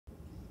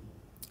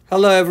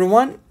Hello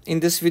everyone,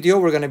 in this video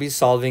we're going to be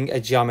solving a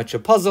geometry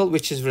puzzle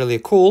which is really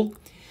cool.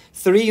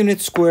 3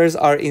 unit squares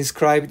are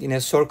inscribed in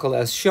a circle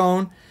as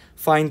shown.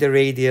 Find the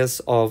radius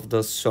of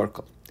the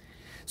circle.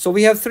 So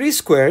we have 3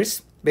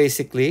 squares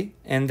basically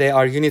and they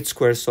are unit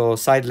squares, so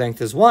side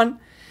length is 1.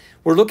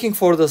 We're looking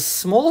for the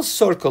smallest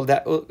circle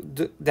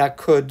that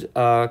could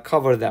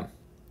cover them,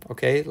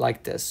 okay,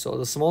 like this. So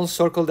the smallest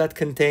circle that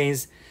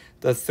contains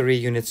the 3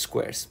 unit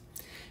squares.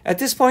 At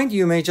this point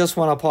you may just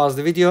want to pause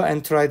the video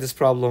and try this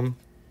problem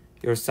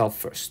yourself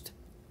first.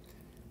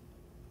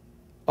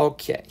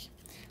 Okay,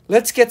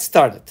 let's get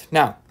started.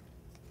 Now,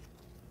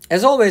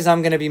 as always,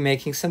 I'm going to be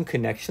making some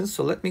connections.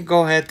 So let me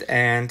go ahead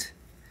and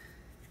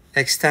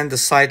extend the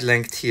side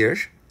length here.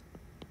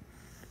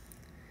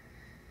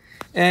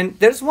 And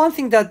there's one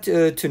thing that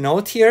to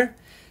note here,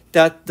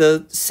 that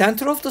the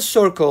center of the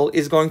circle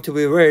is going to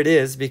be where it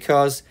is,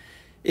 because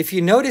if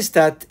you notice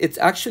that it's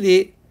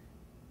actually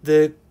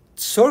the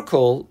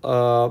circle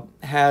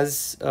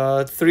has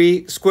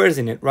 3 squares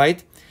in it,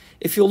 right?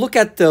 If you look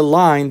at the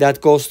line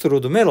that goes through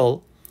the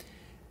middle,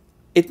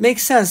 it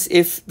makes sense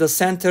if the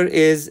center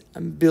is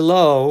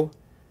below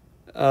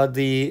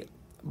the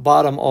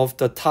bottom of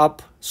the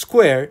top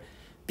square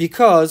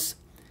because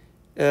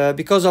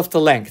of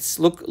the lengths.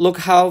 Look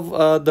how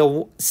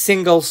the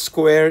single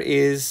square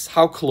is,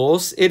 how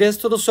close it is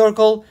to the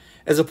circle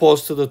as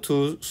opposed to the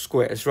 2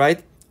 squares,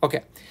 right?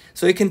 Okay,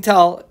 so you can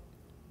tell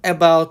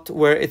about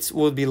where it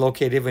would be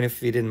located even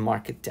if we didn't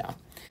mark it down.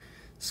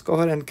 Let's go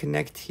ahead and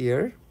connect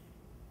here.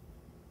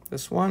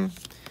 This one,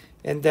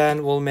 and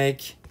then we'll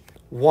make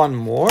one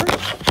more,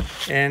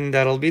 and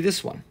that'll be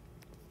this one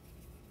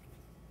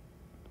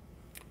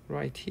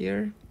right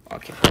here.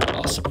 Okay,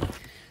 awesome.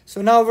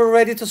 So now we're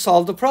ready to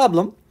solve the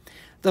problem.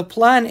 The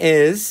plan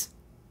is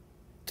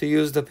to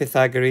use the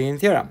Pythagorean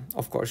theorem,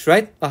 of course,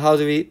 right? How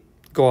do we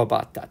go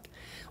about that?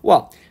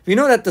 Well, we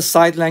know that the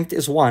side length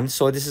is 1,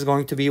 so this is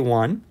going to be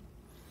 1.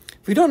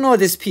 We don't know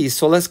this piece,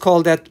 so let's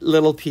call that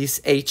little piece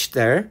h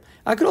there.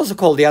 I could also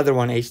call the other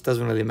one h,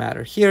 doesn't really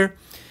matter here.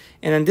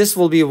 And then this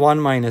will be 1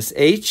 minus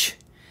h,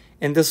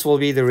 and this will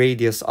be the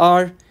radius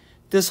r.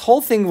 This whole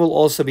thing will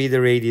also be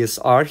the radius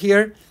r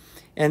here,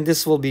 and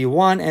this will be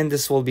 1, and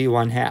this will be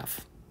 1/2.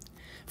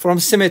 From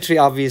symmetry,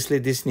 obviously,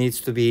 this needs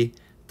to be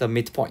the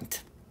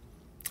midpoint.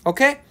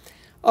 Okay?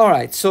 All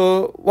right,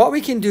 so what we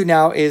can do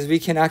now is we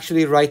can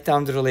actually write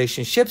down the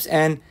relationships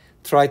and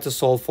try to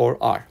solve for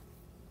r.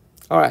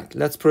 All right,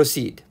 let's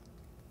proceed.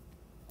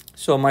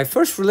 So my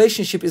first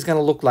relationship is going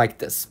to look like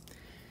this.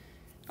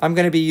 I'm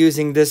going to be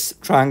using this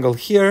triangle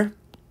here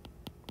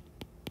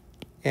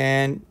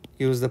and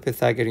use the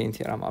Pythagorean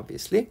theorem,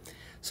 obviously.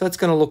 So it's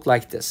going to look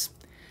like this.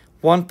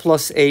 1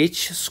 plus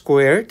h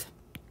squared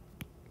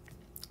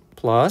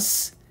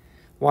plus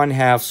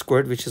 1/2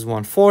 squared, which is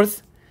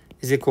 1/4,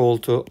 is equal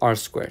to r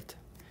squared.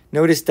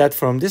 Notice that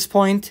from this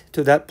point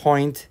to that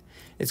point,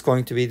 it's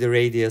going to be the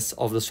radius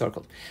of the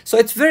circle. So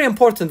it's very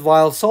important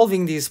while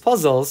solving these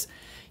puzzles,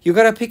 you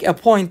got to pick a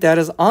point that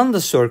is on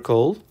the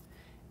circle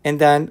and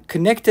then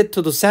connect it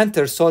to the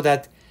center so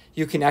that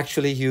you can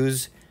actually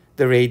use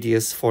the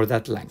radius for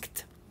that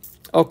length.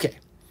 Okay.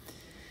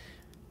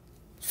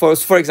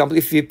 For example,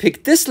 if you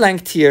pick this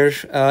length here,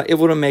 it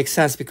wouldn't make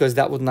sense because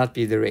that would not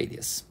be the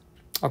radius.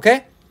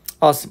 Okay?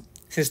 Awesome.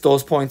 Since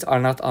those points are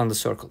not on the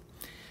circle.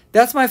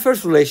 That's my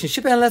first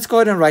relationship, and let's go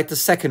ahead and write the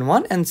second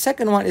one. And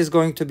second one is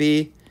going to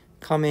be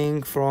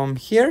coming from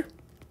here.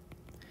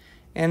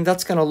 And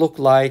that's going to look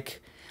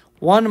like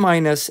 1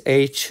 minus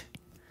h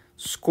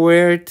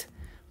squared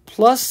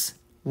plus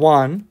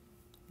 1,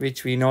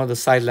 which we know the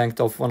side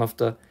length of one of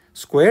the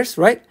squares,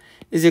 right,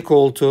 is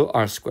equal to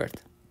r squared.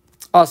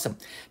 Awesome.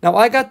 Now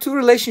I got 2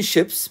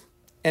 relationships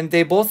and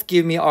they both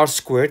give me r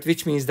squared,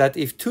 which means that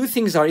if 2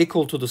 things are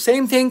equal to the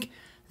same thing,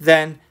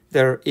 then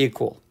they're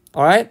equal.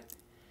 All right?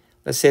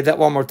 Let's say that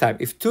one more time.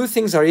 If 2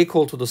 things are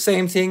equal to the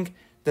same thing,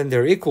 then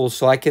they're equal.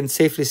 So I can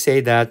safely say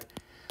that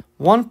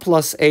 1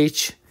 plus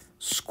h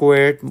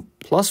squared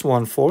plus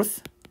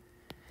 1/4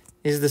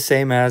 is the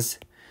same as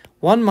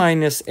 1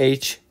 minus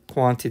h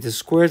quantity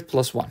squared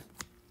plus 1.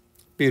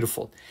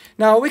 Beautiful.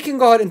 Now we can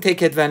go ahead and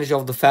take advantage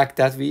of the fact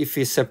that if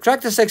we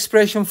subtract this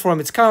expression from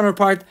its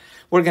counterpart,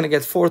 we're going to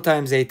get 4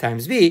 times a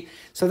times b.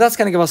 So that's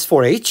going to give us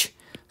 4h.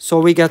 So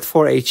we get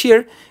 4h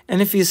here.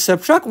 And if we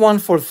subtract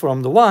 1/4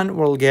 from the 1,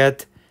 we'll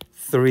get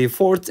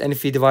 3/4. And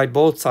if we divide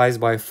both sides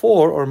by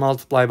 4 or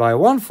multiply by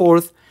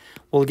 1/4,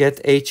 we'll get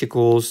h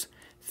equals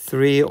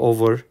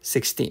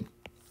 3/16.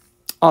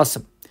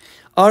 Awesome.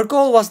 Our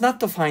goal was not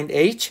to find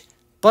h,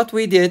 but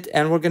we did,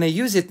 and we're going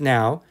to use it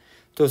now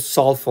to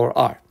solve for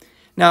r.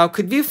 Now,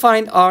 could we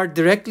find r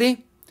directly?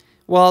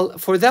 Well,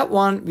 for that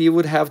one, we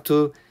would have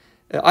to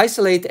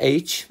isolate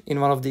h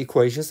in one of the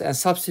equations and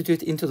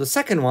substitute into the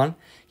second one.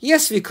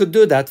 Yes, we could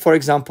do that. For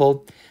example,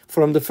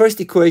 from the first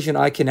equation,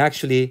 I can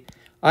actually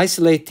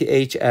isolate the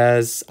h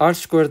as r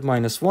squared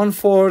minus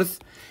 1/4,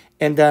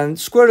 and then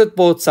square root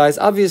both sides.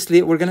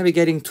 Obviously, we're going to be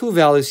getting 2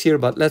 values here,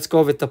 but let's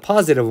go with the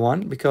positive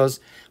one because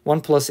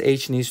 1 plus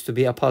h needs to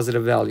be a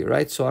positive value,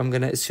 right? So I'm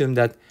going to assume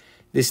that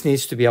this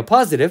needs to be a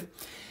positive.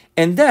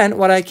 And then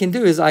what I can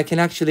do is I can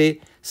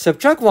actually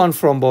subtract 1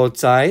 from both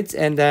sides,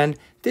 and then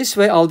this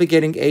way I'll be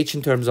getting h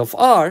in terms of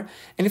r.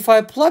 And if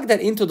I plug that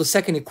into the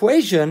second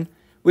equation,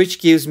 which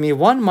gives me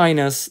 1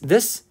 minus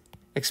this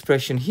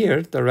expression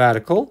here, the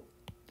radical,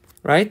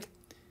 right?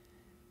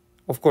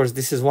 Of course,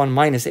 this is 1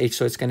 minus h,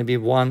 so it's going to be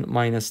 1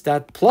 minus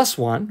that plus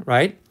 1,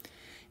 right?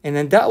 And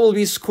then that will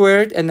be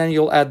squared, and then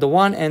you'll add the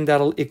 1, and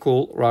that'll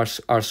equal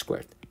r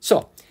squared.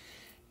 So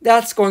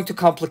that's going to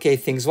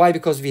complicate things. Why?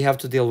 Because we have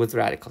to deal with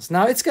radicals.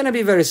 Now, it's going to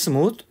be very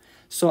smooth,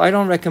 so I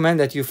don't recommend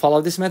that you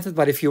follow this method,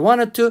 but if you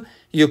wanted to,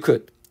 you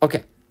could.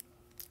 Okay,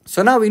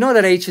 so now we know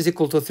that h is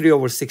equal to 3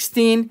 over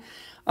 16.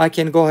 I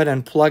can go ahead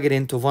and plug it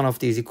into one of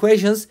these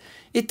equations.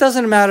 It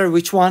doesn't matter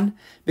which one,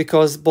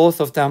 because both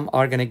of them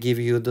are going to give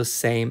you the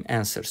same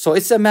answer. So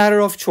it's a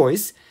matter of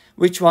choice.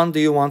 Which one do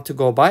you want to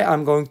go by?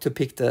 I'm going to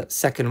pick the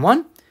second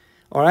one.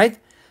 All right,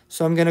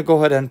 so I'm going to go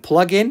ahead and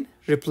plug in,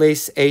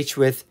 replace h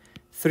with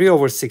 3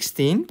 over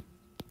 16,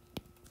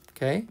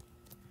 okay,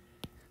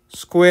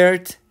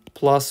 squared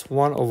plus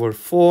 1 over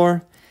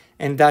 4,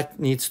 and that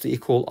needs to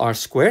equal r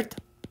squared,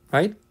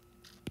 right?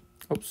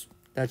 Oops,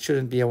 that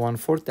shouldn't be a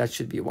 1/4, that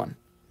should be 1.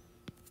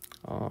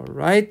 All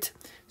right,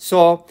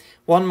 so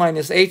 1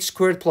 minus h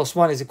squared plus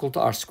 1 is equal to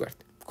r squared.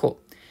 Cool.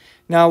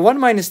 Now 1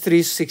 minus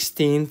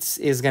 3/16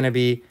 is going to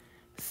be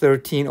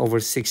 13 over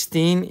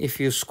 16. If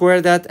you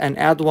square that and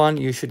add 1,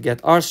 you should get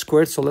r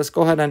squared. So let's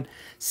go ahead and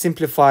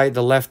simplify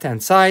the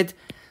left-hand side.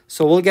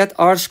 So we'll get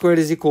r squared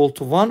is equal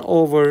to 1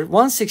 over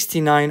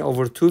 169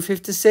 over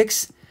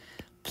 256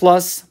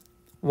 plus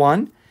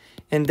 1.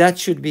 And that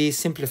should be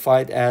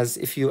simplified as,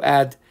 if you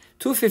add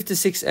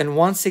 256 and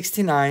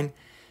 169,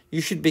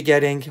 you should be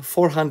getting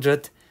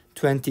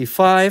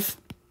 425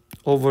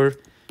 over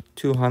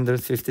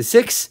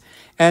 256.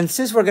 And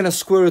since we're going to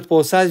square root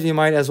both sides, we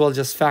might as well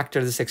just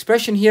factor this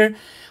expression here.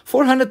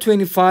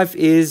 425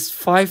 is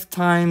 5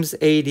 times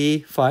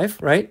 85,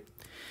 right?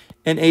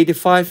 And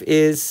 85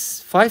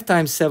 is 5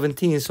 times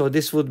 17, so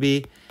this would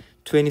be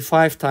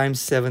 25 times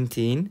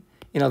 17,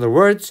 in other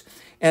words.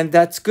 And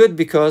that's good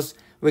because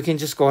we can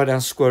just go ahead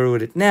and square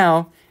root it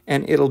now,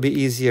 and it'll be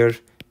easier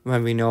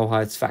when we know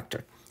how it's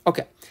factored.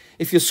 Okay,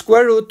 if you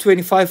square root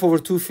 25 over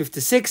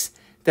 256,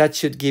 that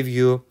should give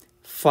you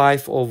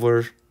 5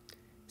 over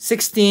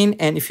 16.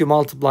 And if you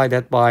multiply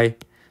that by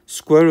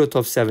square root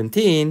of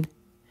 17,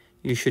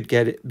 you should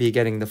be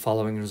getting the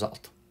following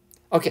result.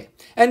 Okay,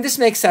 and this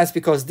makes sense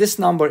because this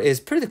number is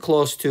pretty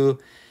close to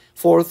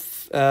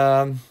 4th,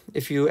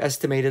 if you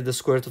estimated the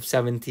square root of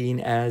 17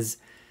 as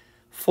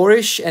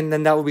 4-ish, and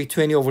then that would be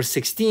 20 over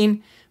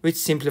 16, which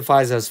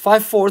simplifies as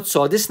 5/4.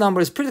 So this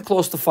number is pretty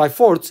close to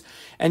 5/4,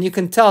 and you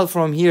can tell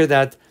from here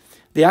that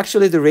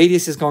the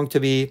radius is going to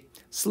be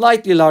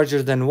slightly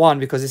larger than 1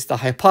 because it's the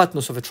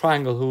hypotenuse of a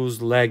triangle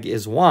whose leg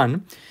is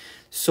 1.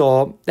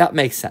 So that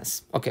makes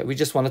sense. Okay, we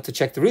just wanted to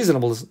check the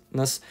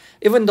reasonableness,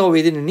 even though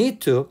we didn't need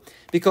to,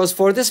 because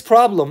for this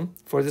problem,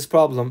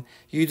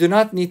 you do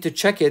not need to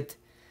check it.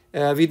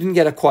 We didn't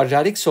get a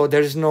quadratic, so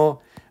there's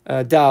no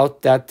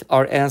doubt that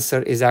our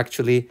answer is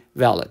actually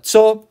valid.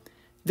 So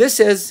this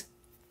is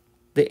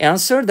the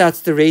answer.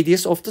 That's the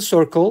radius of the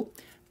circle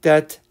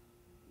that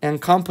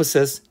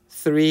encompasses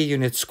 3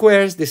 unit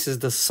squares. This is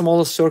the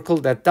smallest circle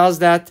that does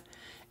that,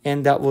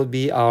 and that will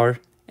be our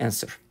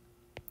answer.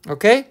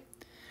 Okay?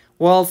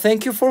 Well,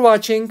 thank you for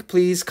watching.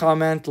 Please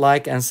comment,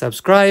 like, and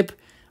subscribe.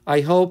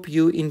 I hope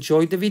you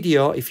enjoyed the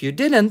video. If you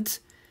didn't,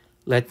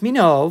 let me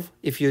know.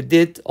 If you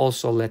did,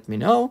 also let me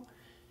know.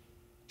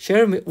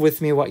 Share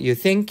with me what you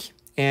think,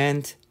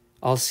 and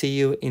I'll see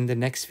you in the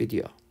next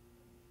video.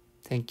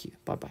 Thank you.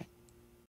 Bye-bye.